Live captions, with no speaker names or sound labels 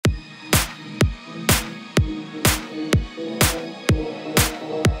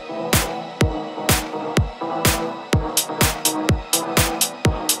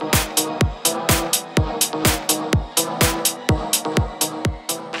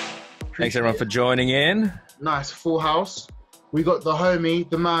Thanks everyone for joining in. Nice full house. We got the homie,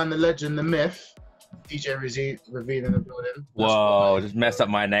 the man, the legend, the myth, DJ Ravine in the building. Whoa, just messed up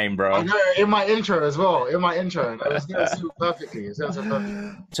my name, bro. I know, in my intro as well. In my intro, it was going so perfectly.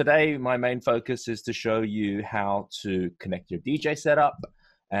 Today, my main focus is to show you how to connect your DJ setup,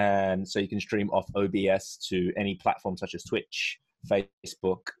 and so you can stream off OBS to any platform such as Twitch,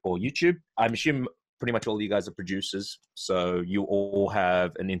 Facebook, or YouTube. I'm assuming pretty much all of you guys are producers, so you all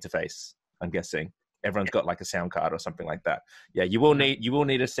have an interface, I'm guessing. Everyone's got like a sound card or something like that. Yeah, you will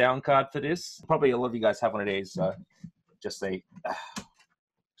need a sound card for this. Probably a lot of you guys have one of these. So just say, is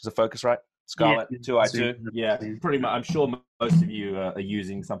the focus right? Scarlett, yeah, 2i2. Yeah, pretty much. I'm sure most of you are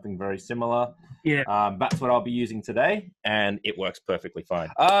using something very similar. Yeah. That's what I'll be using today, and it works perfectly fine.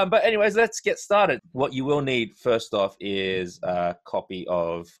 But anyways, let's get started. What you will need first off is a copy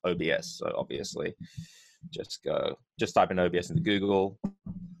of OBS. So obviously, just type in OBS into Google.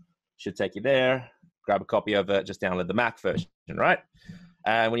 Should take you there. Grab a copy of it. Just download the Mac version, right?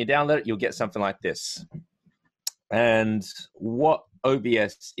 And when you download it, you'll get something like this. And what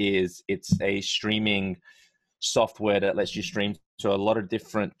OBS is, it's a streaming software that lets you stream to a lot of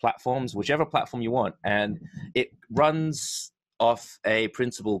different platforms, whichever platform you want. And it runs off a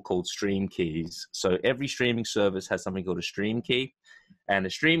principle called stream keys. So every streaming service has something called a stream key. And a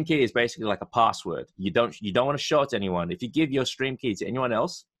stream key is basically like a password. You don't want to show it to anyone. If you give your stream key to anyone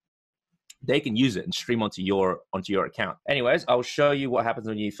else, they can use it and stream onto your account. Anyways, I'll show you what happens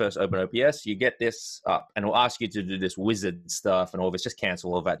when you first open OBS. You get this up, and it'll ask you to do this wizard stuff and all this. Just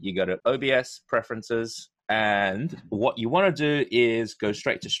cancel all that. You go to OBS preferences, and what you want to do is go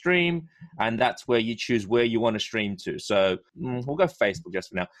straight to stream, and that's where you choose where you want to stream to. So we'll go Facebook just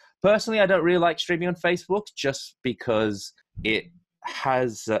for now. Personally, I don't really like streaming on Facebook just because it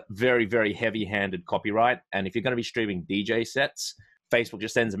has very, very heavy-handed copyright, and if you're going to be streaming DJ sets, Facebook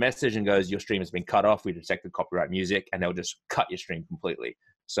just sends a message and goes, your stream has been cut off. We detected copyright music, and they'll just cut your stream completely.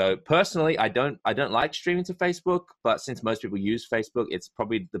 So personally, I don't like streaming to Facebook, but since most people use Facebook, it's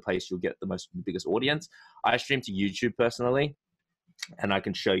probably the place you'll get the biggest audience. I stream to YouTube personally, and I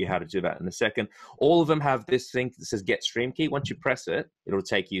can show you how to do that in a second. All of them have this thing that says get stream key. Once you press it, it'll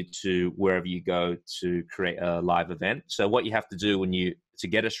take you to wherever you go to create a live event. So what you have to do to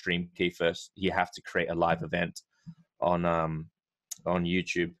get a stream key first, you have to create a live event on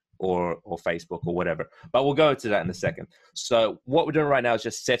YouTube or Facebook or whatever. But we'll go to that in a second. So what we're doing right now is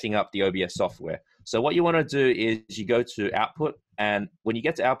just setting up the OBS software. So what you want to do is you go to output, and when you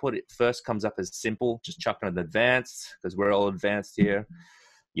get to output, it first comes up as simple. Just chuck on advanced because we're all advanced here.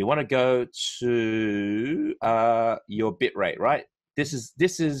 You want to go to your bit rate, right? This is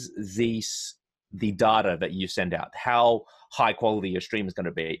the data that you send out, how high quality your stream is going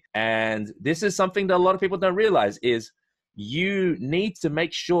to be. And this is something that a lot of people don't realize is you need to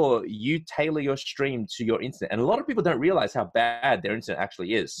make sure you tailor your stream to your internet. And a lot of people don't realize how bad their internet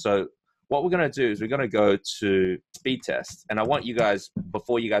actually is. So what we're going to do is we're going to go to speed test. And I want you guys,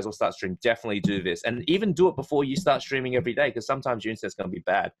 before you guys all start streaming, definitely do this. And even do it before you start streaming every day, because sometimes your internet's going to be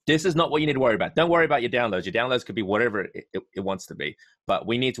bad. This is not what you need to worry about. Don't worry about your downloads. Your downloads could be whatever it wants to be. But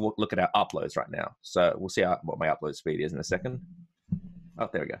we need to look at our uploads right now. So we'll see what my upload speed is in a second. Oh,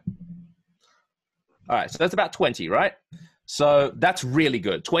 there we go. All right, so that's about 20, right? So that's really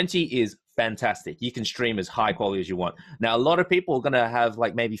good. 20 is fantastic. You can stream as high quality as you want. Now, a lot of people are going to have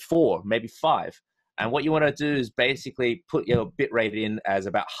like maybe 4, maybe 5. And what you want to do is basically put your bit rate in as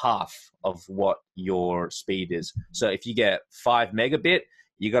about half of what your speed is. So if you get 5 megabit,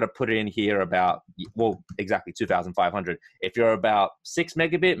 you got to put it in here about, well, exactly 2,500. If you're about 6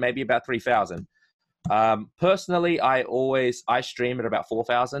 megabit, maybe about 3,000. Personally, I stream at about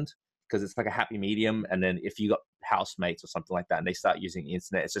 4,000. Because it's like a happy medium. And then if you got housemates or something like that and they start using the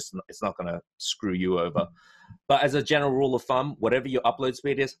internet, it's not going to screw you over. But as a general rule of thumb, whatever your upload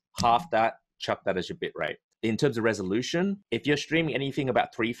speed is, half that, chuck that as your bit rate. In terms of resolution, if you're streaming anything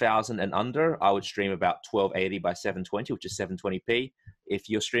about 3,000 and under, I would stream about 1280 by 720, which is 720p. If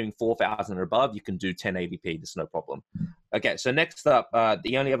you're streaming 4,000 or above, you can do 1080p. There's no problem. Okay, so next up,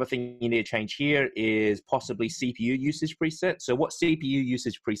 the only other thing you need to change here is possibly CPU usage preset. So what CPU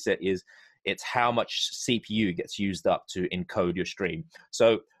usage preset is, it's how much CPU gets used up to encode your stream.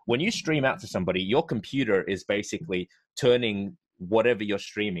 So when you stream out to somebody, your computer is basically turning whatever you're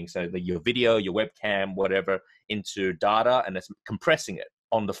streaming, so your video, your webcam, whatever, into data, and it's compressing it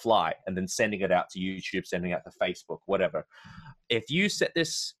on the fly and then sending it out to YouTube, sending it out to Facebook, whatever. If you set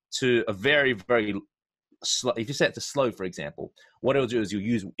this to a very, very slow, if you set it to slow, for example, what it'll do is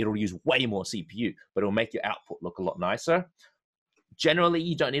it'll use way more CPU, but it'll make your output look a lot nicer. Generally,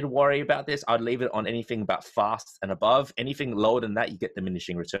 you don't need to worry about this. I'd leave it on anything about fast and above. Anything lower than that, you get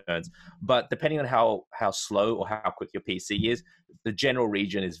diminishing returns. But depending on how slow or how quick your PC is, the general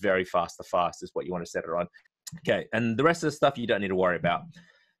region is very fast to fast is what you want to set it on. Okay, and the rest of the stuff you don't need to worry about.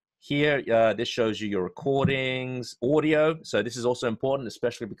 Here, this shows you your recordings, audio. So this is also important,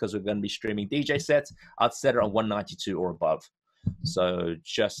 especially because we're going to be streaming DJ sets. I'd set it on 192 or above. So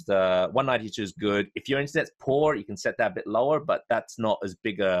just 192 is good. If your internet's poor, you can set that a bit lower, but that's not as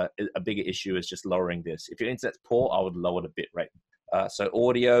big a bigger issue as just lowering this. If your internet's poor, I would lower the bit rate. So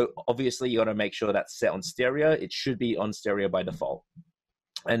audio, obviously, you got to make sure that's set on stereo. It should be on stereo by default.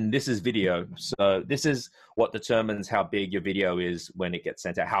 And this is video. So this is what determines how big your video is when it gets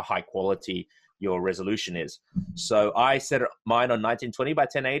sent out, how high quality your resolution is. So I set mine on 1920 by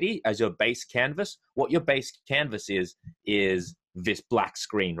 1080 as your base canvas. What your base canvas is this black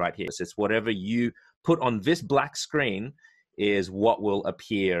screen right here. So it's whatever you put on this black screen is what will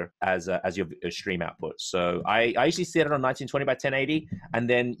appear as your stream output. So I usually set it on 1920 by 1080, and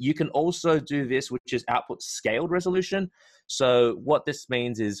then you can also do this, which is output scaled resolution. So what this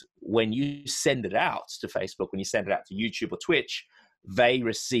means is when you send it out to Facebook, when you send it out to YouTube or Twitch, they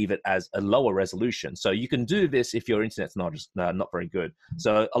receive it as a lower resolution. So you can do this if your internet's not very good.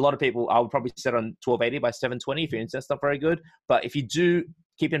 So a lot of people, I would probably set on 1280 by 720 if your internet's not very good. But if you do,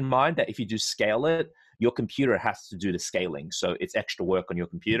 keep in mind that if you do scale it, your computer has to do the scaling. So it's extra work on your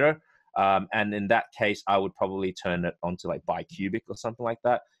computer. And in that case, I would probably turn it onto like bicubic or something like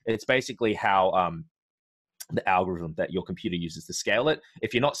that. It's basically how the algorithm that your computer uses to scale it.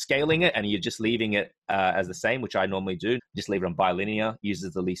 If you're not scaling it and you're just leaving it as the same, which I normally do, just leave it on bilinear,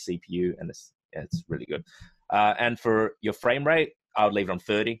 uses the least CPU, and it's really good. And for your frame rate, I would leave it on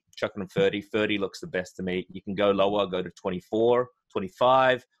 30, chuck it on 30. 30 looks the best to me. You can go lower, go to 24,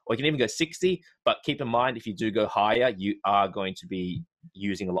 25, or you can even go 60. But keep in mind, if you do go higher, you are going to be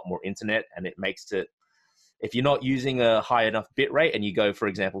using a lot more internet, and it makes it, if you're not using a high enough bit rate and you go, for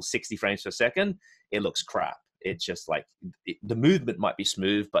example, 60 frames per second, it looks crap. It's just like the movement might be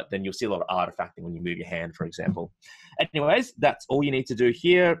smooth, but then you'll see a lot of artifacting when you move your hand, for example. Anyways, that's all you need to do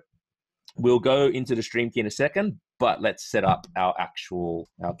here. We'll go into the stream key in a second, but let's set up our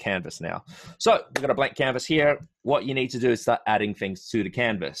canvas now. So we've got a blank canvas here. What you need to do is start adding things to the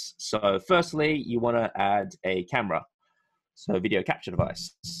canvas. So firstly, you want to add a camera. So video capture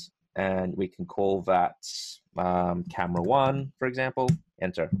device. And we can call that camera 1, for example,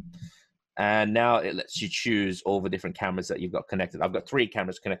 enter. And now it lets you choose all the different cameras that you've got connected. I've got 3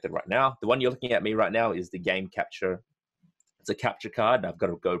 cameras connected right now. The one you're looking at me right now is the game capture. It's a capture card, and I've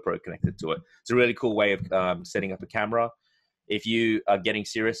got a GoPro connected to it. It's a really cool way of setting up a camera. If you are getting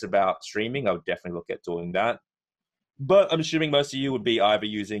serious about streaming, I would definitely look at doing that. But I'm assuming most of you would be either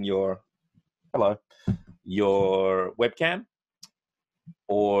using your webcam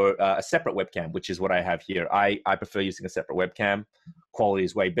or a separate webcam, which is what I have here. I prefer using a separate webcam. Quality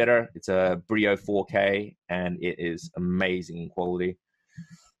is way better. It's a Brio 4K, and it is amazing in quality.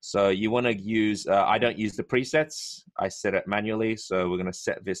 So you want to use, I don't use the presets. I set it manually. So we're going to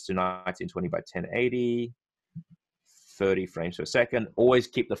set this to 1920 by 1080, 30 frames per second. Always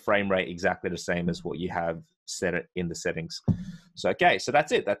keep the frame rate exactly the same as what you have set it in the settings. So, okay, so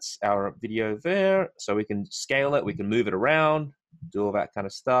that's it. That's our video there. So we can scale it. We can move it around, do all that kind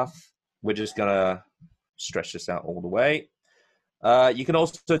of stuff. We're just going to stretch this out all the way. You can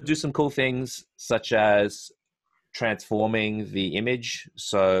also do some cool things such as transforming the image.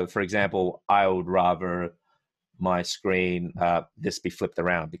 So for example, I would rather my screen this be flipped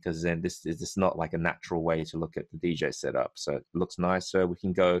around, because then this is not like a natural way to look at the DJ setup. So it looks nicer. We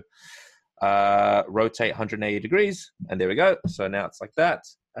can go rotate 180 degrees, and there we go. So now it's like that.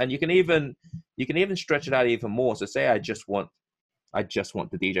 And you can even stretch it out even more. So say I just want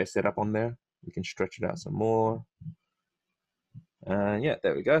the DJ setup on there. We can stretch it out some more. Yeah,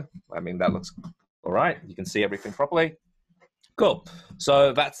 there we go. I mean, that looks all right. You can see everything properly. Cool.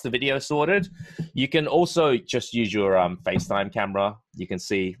 So that's the video sorted. You can also just use your FaceTime camera. You can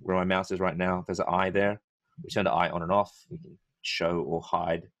see where my mouse is right now. There's an eye there. We turn the eye on and off. We can show or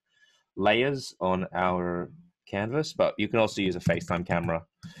hide layers on our canvas, but you can also use a FaceTime camera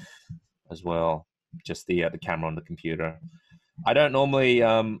as well. Just the camera on the computer. I don't normally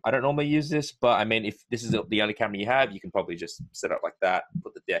use this, but I mean, if this is the only camera you have, you can probably just set up like that,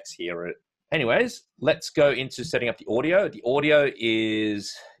 put the decks here. Anyways, let's go into setting up the audio. The audio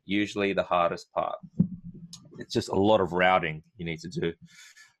is usually the hardest part. It's just a lot of routing you need to do.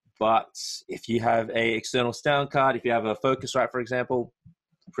 But if you have a external sound card, if you have a Focusrite, for example,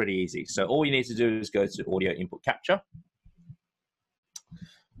 pretty easy. So all you need to do is go to audio input capture.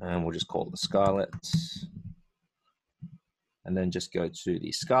 And we'll just call it the Scarlett. and then just go to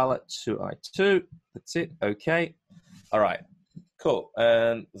the Scarlett 2i2. That's it. Okay. All right. Cool.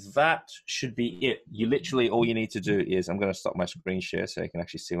 And that should be it. You literally, all you need to do is, I'm going to stop my screen share so you can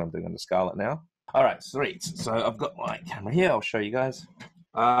actually see what I'm doing on the Scarlett now. All right, sweet. So I've got my camera here. I'll show you guys.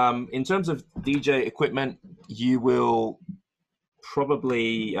 In terms of DJ equipment, you will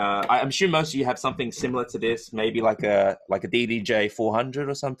probably, I'm sure most of you have something similar to this, maybe like a DDJ 400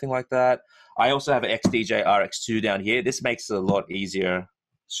 or something like that. I also have an XDJ RX2 down here. This makes it a lot easier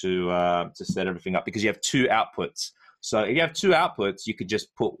to set everything up because you have two outputs. So if you have two outputs, you could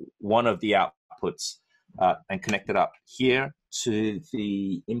just put one of the outputs and connect it up here to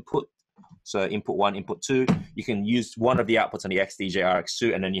the input. So input 1, input 2. You can use one of the outputs on the XDJ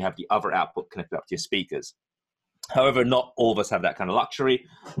RX2, and then you have the other output connected up to your speakers. However, not all of us have that kind of luxury.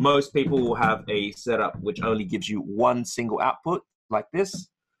 Most people will have a setup which only gives you one single output like this.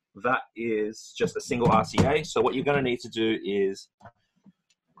 That is just a single RCA. So what you're going to need to do is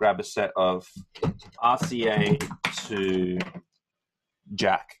grab a set of RCA to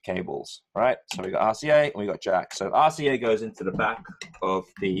jack cables, right? So we got RCA and we got jack. So RCA goes into the back of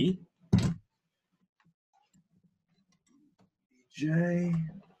the DJ.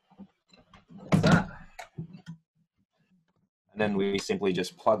 Like that. And then we simply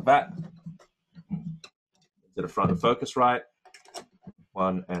just plug that into the front of Focusrite.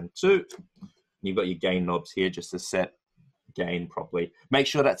 1 and 2. You've got your gain knobs here just to set gain properly. Make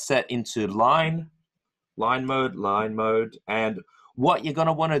sure that's set into line mode. And what you're going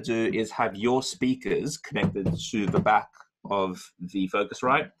to want to do is have your speakers connected to the back of the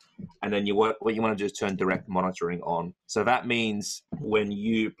Focusrite. And then what you want to do is turn direct monitoring on. So that means when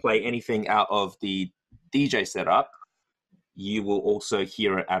you play anything out of the DJ setup, you will also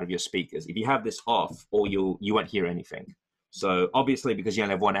hear it out of your speakers. If you have this off, or you won't hear anything. So obviously, because you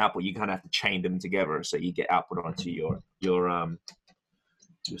only have one output, you kind of have to chain them together so you get output onto your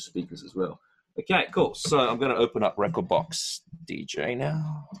speakers as well. Okay, cool. So I'm going to open up Rekordbox DJ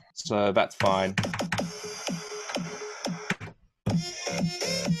now. So that's fine.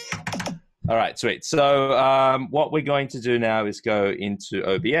 All right, sweet. So what we're going to do now is go into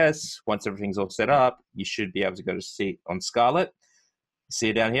OBS. Once everything's all set up, you should be able to go to see on Scarlett. See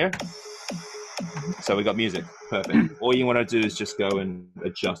it down here? So we got music. Perfect. All you want to do is just go and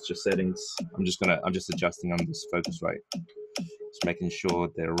adjust your settings. I'm just adjusting on this Focusrite. Just making sure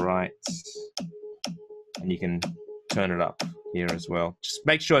they're right. And you can turn it up here as well. Just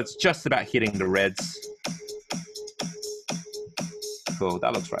make sure it's just about hitting the reds. Cool,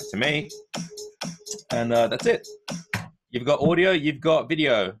 that looks right to me. And that's it. You've got audio, you've got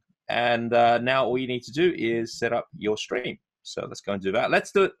video. And now all you need to do is set up your stream. So let's go and do that.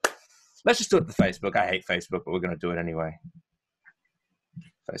 Let's do it. Let's just do it to Facebook. I hate Facebook, but we're going to do it anyway.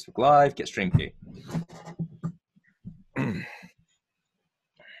 Facebook Live, get stream key.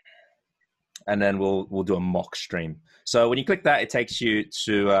 And then we'll do a mock stream. So when you click that, it takes you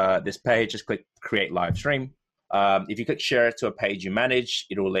to this page. Just click create live stream. If you click share it to a page you manage,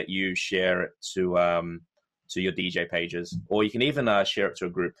 it will let you share it to your DJ pages, or you can even share it to a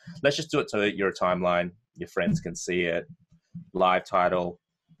group. Let's just do it to your timeline. Your friends can see it. Live title,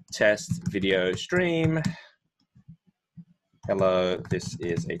 test video stream. Hello, this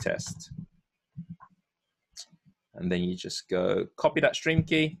is a test. And then you just go copy that stream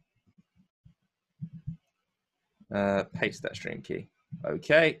key. Paste that stream key.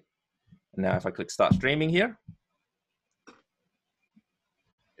 Okay. Now if I click start streaming here,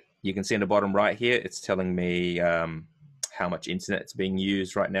 you can see in the bottom right here, it's telling me how much internet is being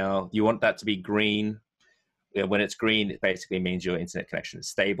used right now. You want that to be green. When it's green, it basically means your internet connection is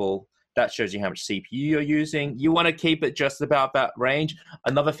stable. That shows you how much CPU you're using. You want to keep it just about that range.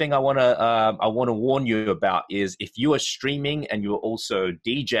 Another thing I want to warn you about is if you are streaming and you're also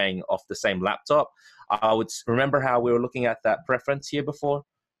DJing off the same laptop, I would remember how we were looking at that preference here before,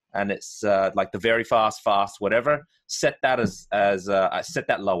 and it's like the very fast, whatever. Set that set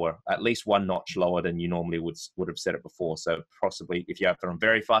that lower, at least one notch lower than you normally would have set it before. So possibly if you have it on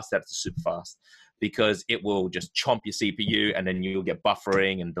very fast, set it to super fast, because it will just chomp your CPU and then you'll get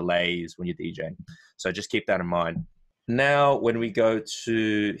buffering and delays when you're DJing. So just keep that in mind. Now, when we go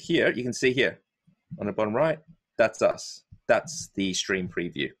to here, you can see here on the bottom right, that's us. That's the stream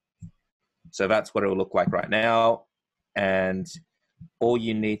preview. So that's what it will look like right now. And all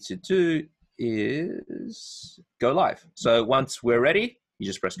you need to do is go live. So once we're ready, you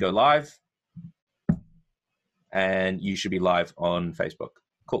just press go live and you should be live on Facebook.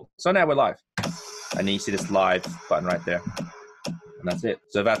 Cool. So now we're live. And then you see this live button right there. And that's it.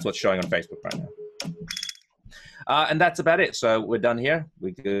 So that's what's showing on Facebook right now. And that's about it. So we're done here.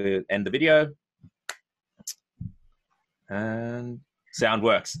 We could end the video. And sound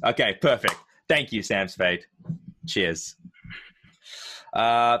works. Okay, perfect. Thank you, Sam Spade. Cheers.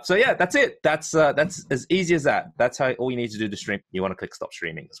 So yeah, that's it. That's as easy as that. That's how all you need to do to stream. You want to click stop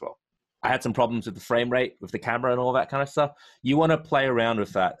streaming as well. I had some problems with the frame rate, with the camera and all that kind of stuff. You want to play around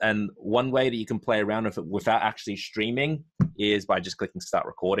with that. And one way that you can play around with it without actually streaming is by just clicking start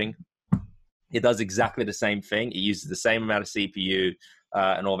recording. It does exactly the same thing. It uses the same amount of CPU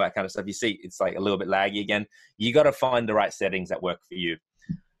and all that kind of stuff. You see, it's like a little bit laggy again. You got to find the right settings that work for you.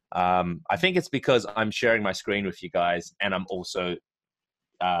 I think it's because I'm sharing my screen with you guys, and I'm also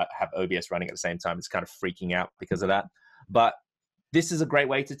have OBS running at the same time. It's kind of freaking out because of that. But this is a great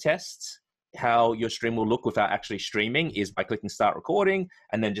way to test how your stream will look without actually streaming, is by clicking start recording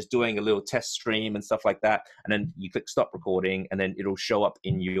and then just doing a little test stream and stuff like that. And then you click stop recording, and then it'll show up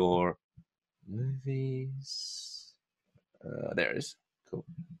in your movies. There it is. Cool.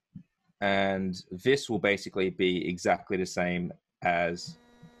 And this will basically be exactly the same as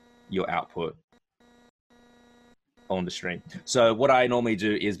your output on the stream. So what I normally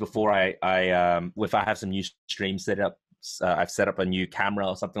do is, before if I have some new stream set up, I've set up a new camera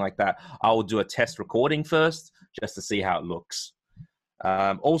or something like that, I will do a test recording first just to see how it looks.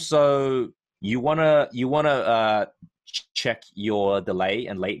 Also, you wanna check your delay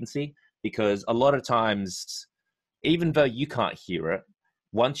and latency, because a lot of times, even though you can't hear it,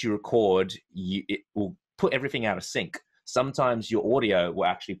 once you record, it will put everything out of sync. Sometimes your audio will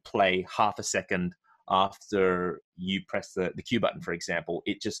actually play half a second after you press the Q button, for example.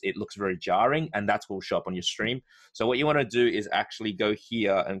 It looks very jarring, and that's what will show up on your stream. So what you want to do is actually go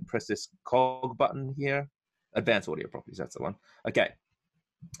here and press this cog button here. Advanced audio properties, that's the one. Okay.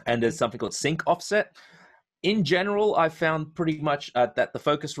 And there's something called sync offset. In general, I found pretty much that the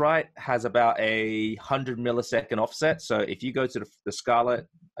Focusrite has about 100 millisecond offset. So if you go to the Scarlett,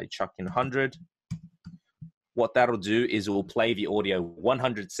 I chuck in 100. What that'll do is it will play the audio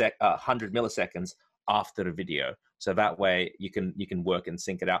 100 milliseconds after the video. So that way you can work and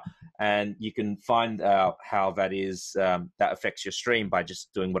sync it out, and you can find out how that is that affects your stream by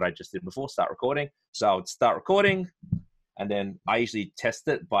just doing what I just did before, start recording. So I would start recording, and then I usually test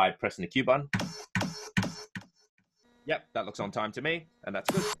it by pressing the Q button. Yep, that looks on time to me, and that's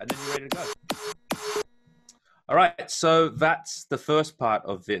good. And then you're ready to go. All right, so that's the first part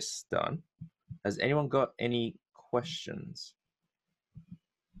of this done. Has anyone got any questions?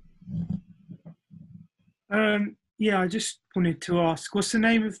 Yeah, I just wanted to ask, what's the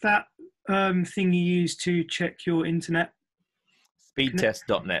name of that thing you use to check your internet?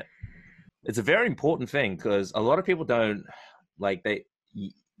 Speedtest.net. It's a very important thing, because a lot of people don't, like, they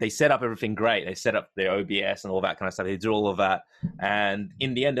set up everything great. They set up their OBS and all that kind of stuff. They do all of that. And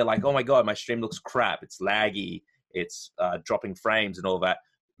in the end, they're like, oh my God, my stream looks crap. It's laggy. It's dropping frames and all that.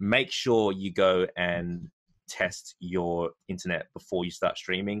 Make sure you go and test your internet before you start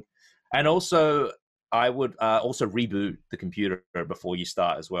streaming. And also, I would also reboot the computer before you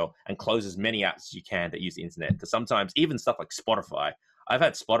start as well, and close as many apps as you can that use the internet. Because sometimes, even stuff like Spotify, I've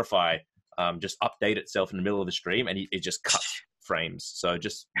had Spotify just update itself in the middle of the stream, and it just cuts frames. So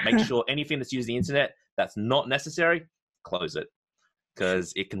just make sure anything that's using the internet that's not necessary, close it,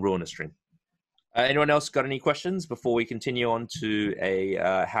 because it can ruin a stream. Anyone else got any questions before we continue on to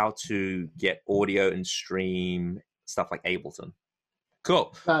how to get audio and stream stuff like Ableton?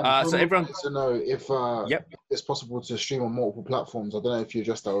 Cool. So everyone wants to know if it's possible to stream on multiple platforms. I don't know if you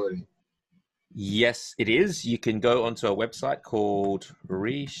addressed that already. Yes, it is. You can go onto a website called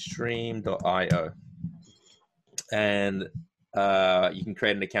restream.io, and you can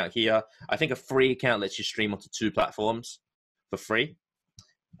create an account here. I think a free account lets you stream onto 2 platforms for free.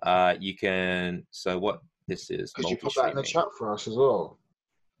 You can. So what this is? Could you put that in the chat for us as well?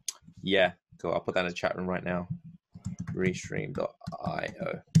 Yeah, cool. I'll put that in the chat room right now.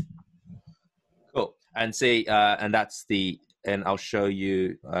 Restream.io. Cool. And see, and that's and I'll show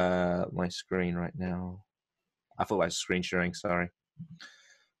you my screen right now. I thought I was screen sharing, sorry.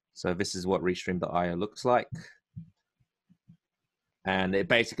 So this is what Restream.io looks like. And it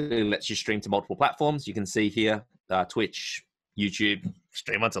basically lets you stream to multiple platforms. You can see here, Twitch, YouTube,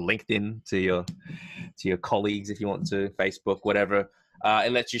 stream onto LinkedIn to your colleagues if you want to, Facebook, whatever.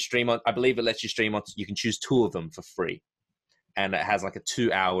 It lets you stream on, I believe it lets you stream on, you can choose 2 of them for free. And it has like a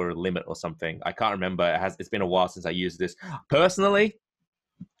 2-hour limit or something. I can't remember. It's been a while since I used this. Personally,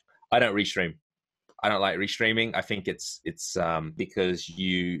 I don't restream. I don't like restreaming. I think it's because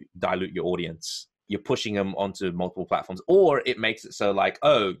you dilute your audience. You're pushing them onto multiple platforms, or it makes it so like,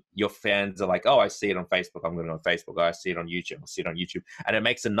 oh, your fans are like, oh, I see it on Facebook, I'm going to go on Facebook. Oh, I see it on YouTube, I'll see it on YouTube, and it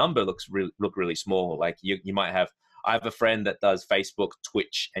makes the number look really small. Like you might have I have a friend that does Facebook,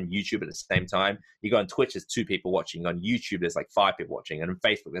 Twitch, and YouTube at the same time. You go on Twitch, there's 2 people watching. On YouTube, there's like 5 people watching. And on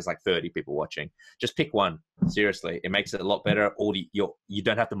Facebook, there's like 30 people watching. Just pick one. Seriously, it makes it a lot better. You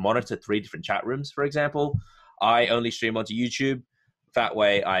don't have to monitor 3 different chat rooms, for example. I only stream onto YouTube. That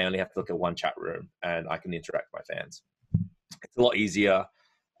way, I only have to look at one chat room, and I can interact with my fans. It's a lot easier.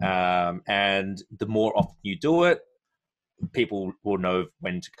 And the more often you do it, people will know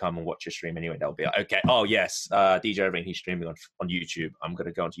when to come and watch your stream anyway. They'll be like, okay, oh yes, DJ Ravine, he's streaming on YouTube. I'm going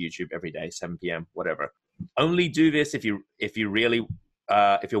to go onto YouTube every day, 7 p.m., whatever. Only do this if you're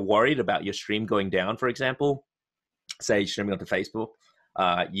worried about your stream going down, for example. Say you're streaming onto Facebook.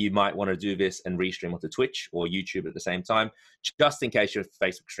 You might want to do this and restream onto Twitch or YouTube at the same time, just in case your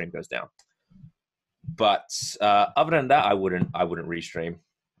Facebook stream goes down. But other than that, I wouldn't restream.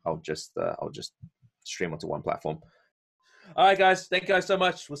 I'll just stream onto one platform. All right, guys. Thank you guys so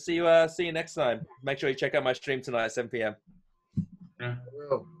much. We'll see you next time. Make sure you check out my stream tonight at 7 p.m. Yeah.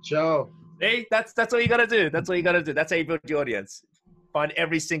 Ciao. Hey, that's all you gotta do. That's all you gotta do. That's how you build your audience. Find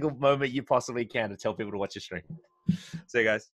every single moment you possibly can to tell people to watch your stream. See you guys.